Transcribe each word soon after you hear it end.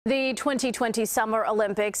The 2020 Summer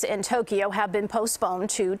Olympics in Tokyo have been postponed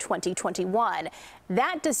to 2021.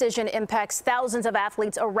 That decision impacts thousands of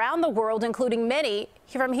athletes around the world, including many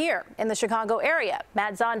from here in the Chicago area.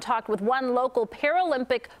 Matt Zahn talked with one local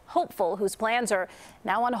Paralympic hopeful whose plans are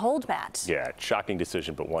now on hold, Matt. Yeah, shocking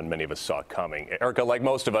decision, but one many of us saw coming. Erica, like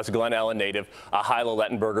most of us, Glen Ellyn native Hyla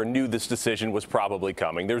Lettenberger knew this decision was probably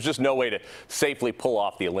coming. There's just no way to safely pull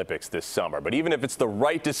off the Olympics this summer. But even if it's the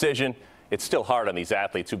right decision, it's still hard on these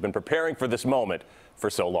athletes who've been preparing for this moment for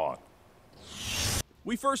so long.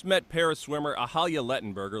 We first met para swimmer Hyla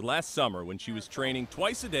Lettenberger last summer when she was training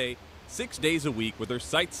twice a day, 6 days a week with her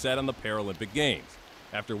sights set on the Paralympic Games.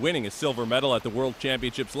 After winning a silver medal at the World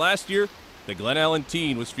Championships last year, the Glen Ellyn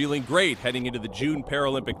teen was feeling great heading into the June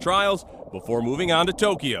Paralympic trials before moving on to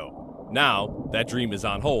Tokyo. Now, that dream is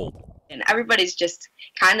on hold. And everybody's just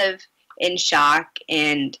kind of in shock,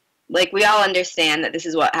 and like, we all understand that this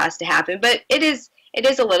is what has to happen, but it is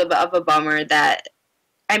a little bit of a bummer that,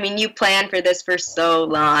 I mean, you plan for this for so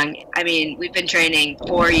long. I mean, we've been training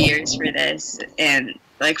 4 years for this, and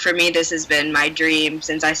like, for me, this has been my dream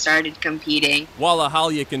since I started competing. While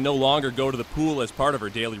Hyla can no longer go to the pool as part of her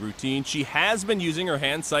daily routine, she has been using her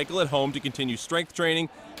hand cycle at home to continue strength training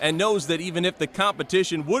and knows that even if the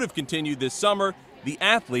competition would have continued this summer, the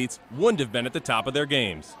athletes wouldn't have been at the top of their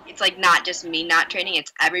games. It's like not just me not training,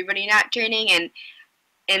 it's everybody not training, and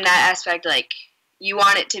in that aspect, like, you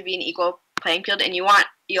want it to be an equal playing field, and you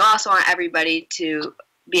also want everybody to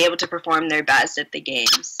be able to perform their best at the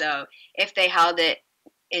games. So if they held it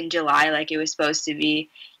in July like it was supposed to be,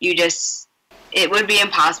 it would be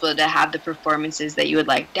impossible to have the performances that you would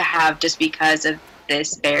like to have just because of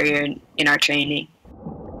this barrier in our training.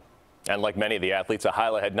 And like many of the athletes,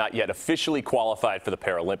 Hyla had not yet officially qualified for the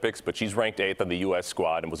Paralympics, but she's ranked 8th on the U.S.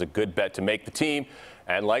 squad and was a good bet to make the team.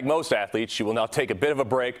 And like most athletes, she will now take a bit of a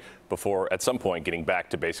break before at some point getting back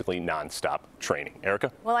to basically nonstop training.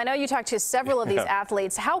 Erica? Well, I know you talked to several of these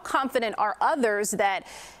athletes. How confident are others that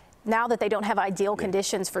now that they don't have ideal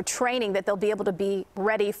conditions for training, that they'll be able to be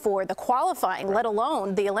ready for the qualifying, let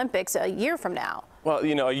alone the Olympics a year from now? Well,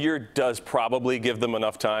 you know, a year does probably give them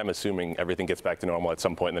enough time, assuming everything gets back to normal at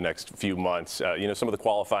some point in the next few months. You know, some of the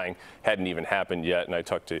qualifying hadn't even happened yet, and I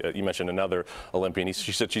talked to, you mentioned another Olympian.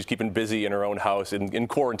 She said she's keeping busy in her own house in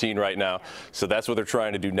quarantine right now. So that's what they're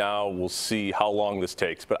trying to do now. We'll see how long this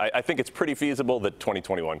takes. But I think it's pretty feasible that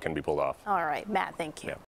 2021 can be pulled off. All right, Matt, thank you. Yeah.